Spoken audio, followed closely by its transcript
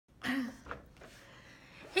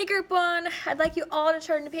Hey Group 1, I'd like you all to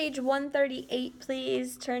turn to page 138,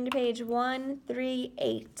 please. Turn to page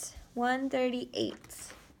 138. 138.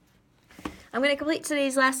 I'm going to complete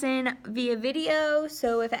today's lesson via video,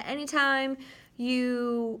 so if at any time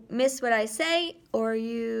you miss what I say or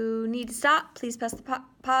you need to stop, please press the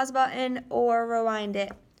pause button or rewind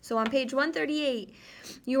it. So on page 138,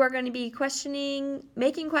 you are going to be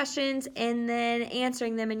making questions, and then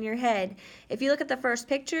answering them in your head. If you look at the first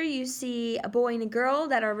picture, you see a boy and a girl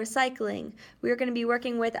that are recycling. We are going to be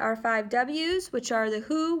working with our 5 W's, which are the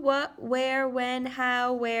who, what, where, when,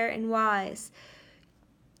 how, where, and whys.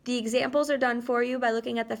 The examples are done for you by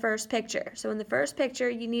looking at the first picture. So in the first picture,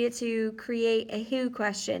 you needed to create a who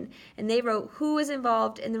question, and they wrote who is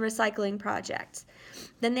involved in the recycling project.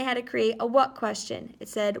 Then they had to create a what question. It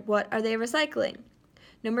said, what are they recycling?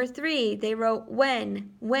 Number 3, they wrote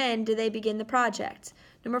when. When do they begin the project?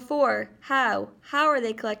 Number 4, how are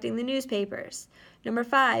they collecting the newspapers? Number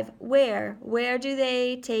 5, where do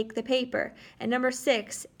they take the paper? And number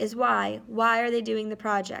 6 is why are they doing the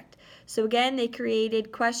project? So again, they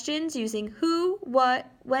created questions using who,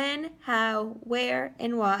 what, when, how, where,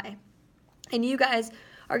 and why. And you guys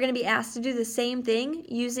are going to be asked to do the same thing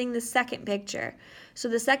using the second picture. So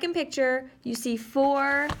the second picture, you see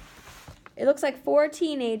it looks like 4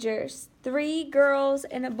 teenagers, 3 girls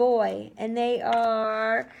and a boy, and they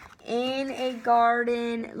are in a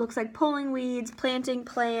garden. It looks like pulling weeds, planting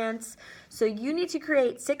plants. So you need to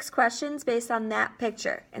create 6 questions based on that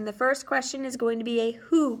picture. And the first question is going to be a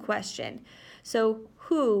who question. So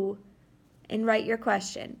who, and write your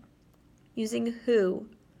question using who.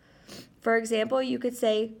 For example, you could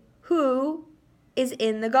say, who is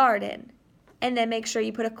in the garden? And then make sure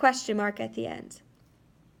you put a question mark at the end.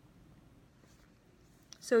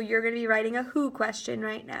 So you're going to be writing a who question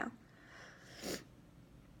right now.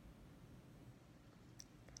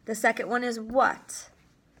 The second one is what.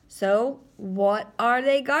 So what are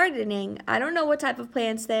they gardening? I don't know what type of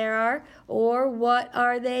plants there are. Or what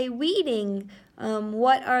are they weeding?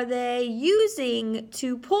 What are they using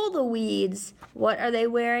to pull the weeds? What are they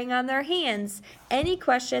wearing on their hands? Any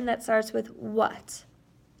question that starts with what.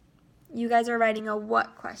 You guys are writing a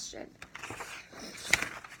what question.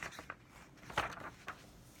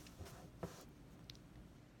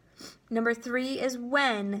 Number 3 is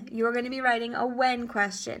when. You're going to be writing a when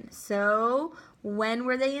question. So, when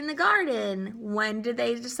were they in the garden? When did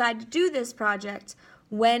they decide to do this project?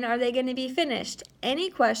 When are they going to be finished? Any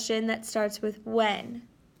question that starts with when.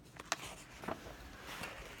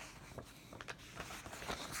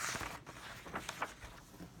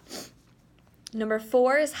 Number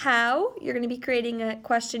 4 is how. You're going to be creating a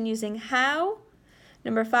question using how.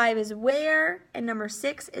 Number 5 is where. And number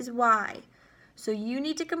 6 is why. So you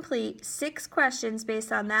need to complete 6 questions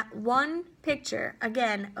based on that one picture.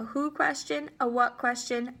 Again, a who question, a what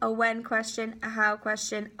question, a when question, a how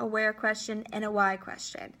question, a where question, and a why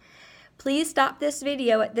question. Please stop this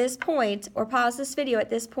video at this point, or pause this video at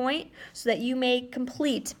this point, so that you may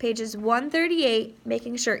complete pages 138,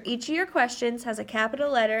 making sure each of your questions has a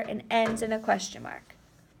capital letter and ends in a question mark.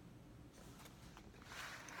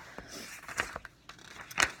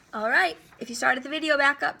 All right, if you started the video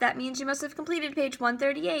back up, that means you must have completed page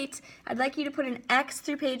 138. I'd like you to put an X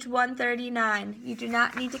through page 139. You do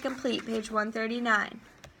not need to complete page 139.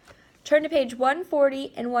 Turn to page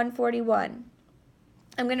 140 and 141.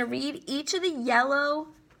 I'm going to read each of the yellow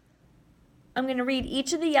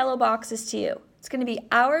boxes to you. It's going to be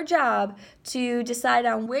our job to decide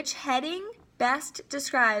on which heading best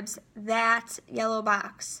describes that yellow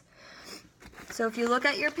box. So if you look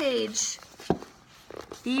at your page,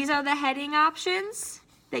 these are the heading options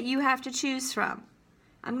that you have to choose from.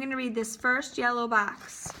 I'm going to read this first yellow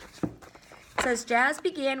box. It says, Jazz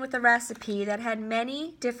began with a recipe that had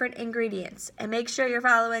many different ingredients. And make sure you're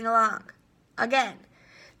following along. Again,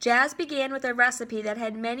 Jazz began with a recipe that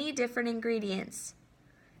had many different ingredients.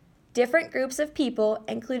 Different groups of people,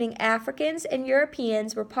 including Africans and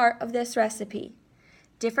Europeans, were part of this recipe.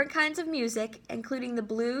 Different kinds of music, including the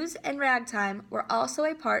blues and ragtime, were also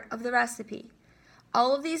a part of the recipe.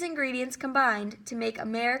 All of these ingredients combined to make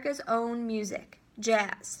America's own music,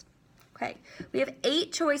 jazz. Okay, we have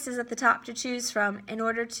 8 choices at the top to choose from in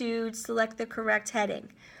order to select the correct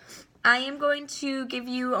heading. I am going to give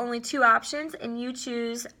you only 2 options, and you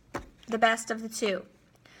choose the best of the 2.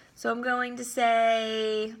 So I'm going to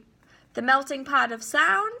say the melting pot of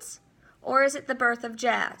sounds, or is it the birth of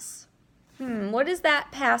jazz? What is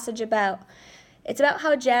that passage about? It's about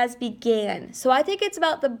how jazz began. So I think it's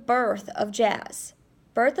about the birth of jazz.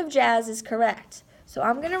 Birth of jazz is correct. So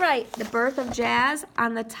I'm going to write the birth of jazz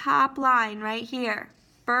on the top line right here.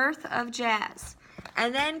 Birth of jazz.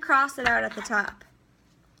 And then cross it out at the top.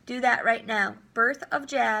 Do that right now. Birth of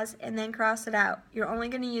jazz, and then cross it out. You're only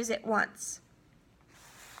going to use it once.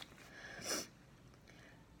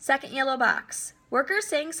 Second yellow box. Workers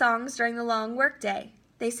sang songs during the long workday.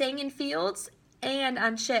 They sang in fields and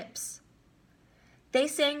on ships. They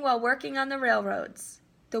sang while working on the railroads.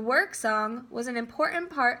 The work song was an important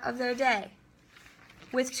part of their day.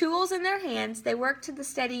 With tools in their hands, they worked to the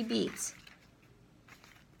steady beat.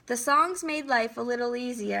 The songs made life a little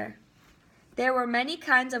easier. There were many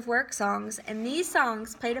kinds of work songs, and these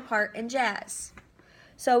songs played a part in jazz.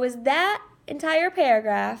 So is that entire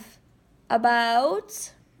paragraph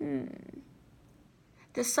about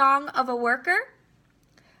the song of a worker?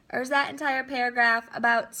 Or is that entire paragraph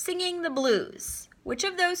about singing the blues? Which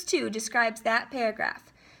of those two describes that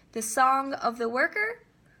paragraph? The song of the worker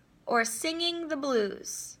or singing the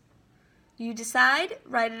blues? You decide,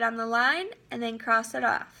 write it on the line, and then cross it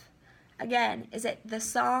off. Again, is it the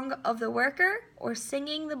song of the worker or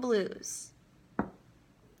singing the blues?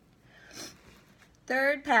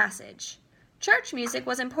 Third passage. Church music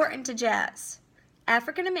was important to jazz.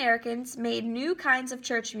 African Americans made new kinds of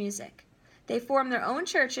church music. They formed their own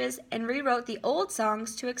churches and rewrote the old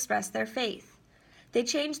songs to express their faith. They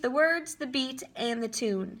changed the words, the beat, and the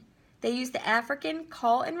tune. They used the African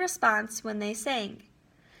call and response when they sang.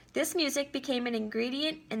 This music became an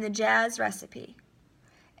ingredient in the jazz recipe.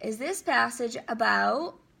 Is this passage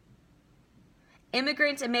about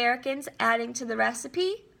immigrant Americans adding to the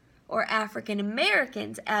recipe or African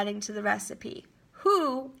Americans adding to the recipe?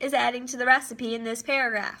 Who is adding to the recipe in this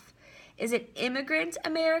paragraph? Is it immigrant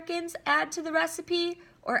Americans add to the recipe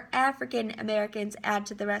or African Americans add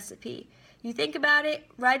to the recipe? You think about it,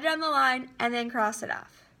 write it on the line, and then cross it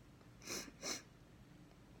off.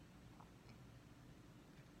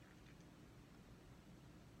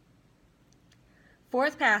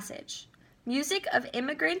 Fourth passage. Music of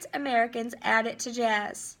immigrant Americans added to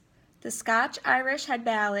jazz. The Scotch-Irish had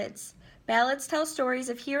ballads. Ballads tell stories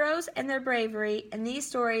of heroes and their bravery, and these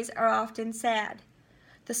stories are often sad.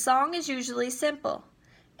 The song is usually simple.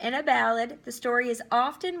 In a ballad, the story is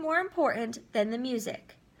often more important than the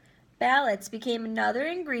music. Ballads became another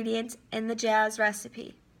ingredient in the jazz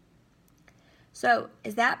recipe. So,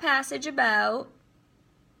 is that passage about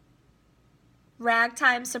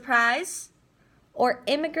ragtime surprise or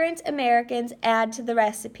immigrant Americans add to the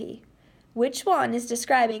recipe? Which one is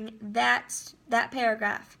describing that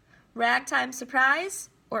paragraph? Ragtime surprise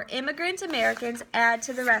or immigrant Americans add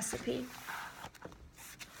to the recipe?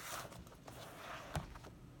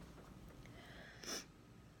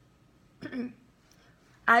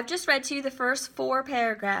 I've just read to you the first 4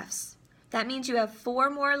 paragraphs. That means you have 4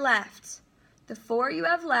 more left. The 4 you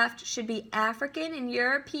have left should be African and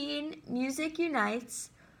European music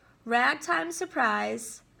unites, ragtime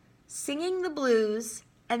surprise, singing the blues,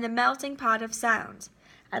 and the melting pot of sound.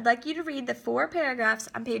 I'd like you to read the 4 paragraphs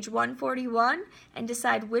on page 141 and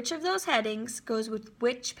decide which of those headings goes with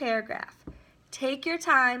which paragraph. Take your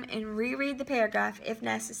time and reread the paragraph if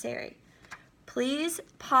necessary. Please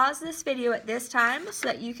pause this video at this time so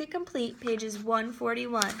that you can complete pages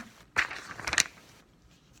 141.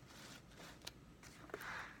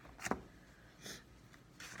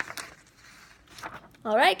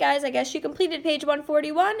 Alright guys, I guess you completed page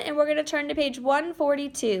 141 and we're going to turn to page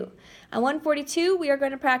 142. On 142, we are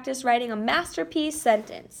going to practice writing a masterpiece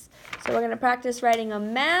sentence. So we're going to practice writing a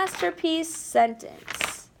masterpiece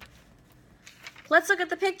sentence. Let's look at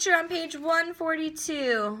the picture on page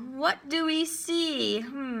 142. What do we see?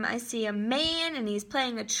 I see a man and he's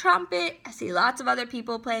playing a trumpet. I see lots of other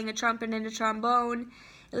people playing a trumpet and a trombone.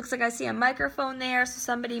 It looks like I see a microphone there, so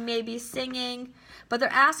somebody may be singing. But they're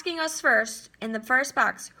asking us first, in the first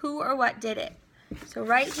box, who or what did it? So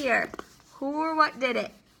right here, who or what did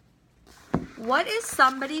it? What is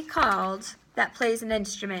somebody called that plays an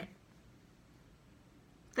instrument?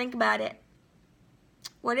 Think about it.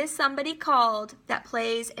 What is somebody called that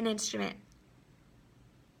plays an instrument?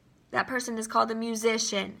 That person is called a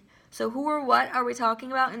musician. So who or what are we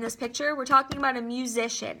talking about in this picture? We're talking about a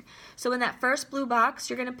musician. So in that first blue box,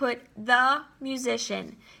 you're going to put the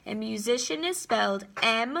musician. And musician is spelled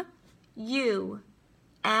M-U-S-I-C-I-A-N.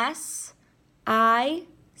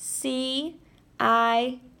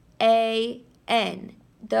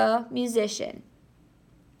 The musician.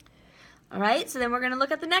 Alright, so then we're going to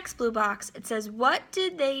look at the next blue box. It says, what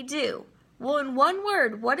did they do? Well, in one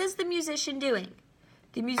word, what is the musician doing?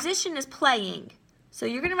 The musician is playing. So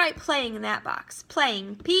you're going to write playing in that box.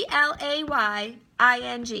 Playing, P-L-A-Y-I-N-G,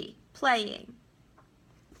 playing.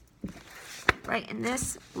 Right in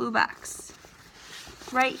this blue box.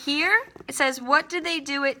 right here, it says, what did they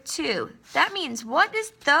do it to? That means, what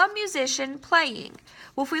is the musician playing?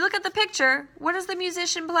 Well, if we look at the picture, what is the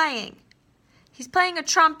musician playing? He's playing a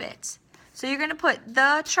trumpet. So you're going to put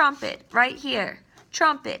the trumpet right here.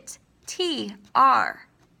 Trumpet. T-R-U-M-P-E-T.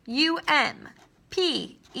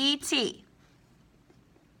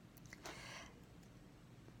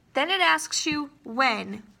 Then it asks you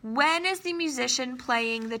when. When is the musician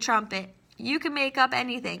playing the trumpet? You can make up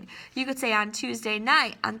anything. You could say on Tuesday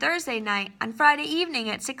night, on Thursday night, on Friday evening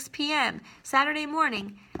at 6 p.m., Saturday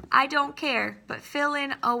morning. I don't care, but fill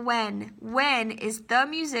in a when. When is the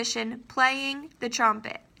musician playing the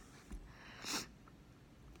trumpet?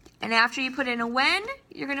 And after you put in a when,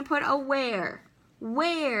 you're going to put a where.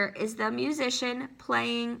 Where is the musician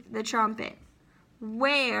playing the trumpet?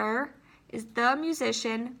 Where is the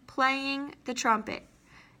musician playing the trumpet?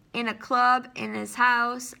 In a club, in his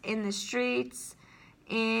house, in the streets,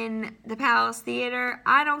 in the Palace Theater.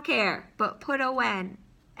 I don't care, but put a when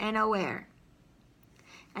and a where.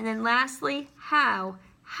 And then lastly, how.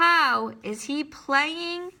 How is he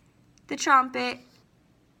playing the trumpet?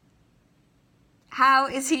 How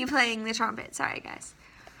is he playing the trumpet? Sorry, guys.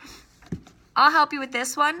 I'll help you with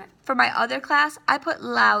this one. For my other class, I put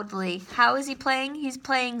loudly. How is he playing? He's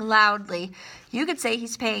playing loudly. You could say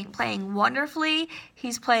he's playing wonderfully.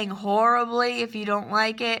 He's playing horribly if you don't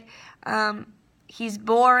like it. He's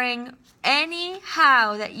boring. Any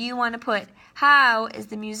how that you want to put. How is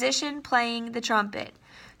the musician playing the trumpet?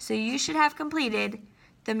 So you should have completed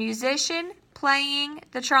the musician playing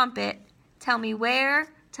the trumpet. Tell me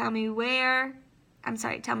where, tell me where.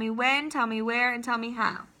 Tell me when, tell me where, and tell me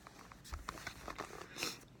how.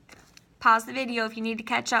 Pause the video if you need to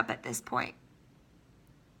catch up at this point.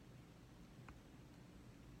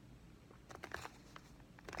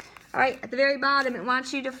 All right, at the very bottom, it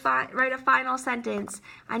wants you to write a final sentence.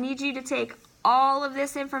 I need you to take all of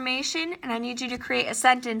this information and I need you to create a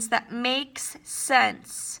sentence that makes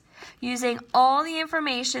sense using all the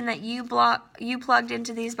information that you plugged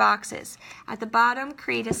into these boxes. At the bottom,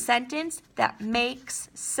 create a sentence that makes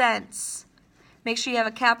sense. Make sure you have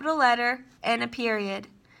a capital letter and a period.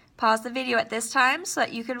 Pause the video at this time so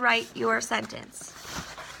that you can write your sentence.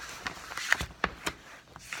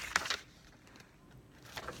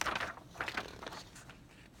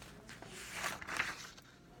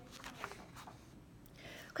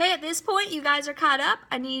 Okay, at this point, you guys are caught up.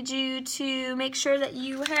 I need you to make sure that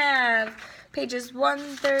you have pages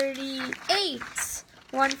 138,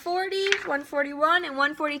 140, 141, and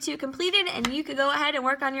 142 completed, and you can go ahead and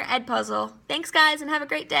work on your Edpuzzle. Thanks, guys, and have a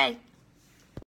great day.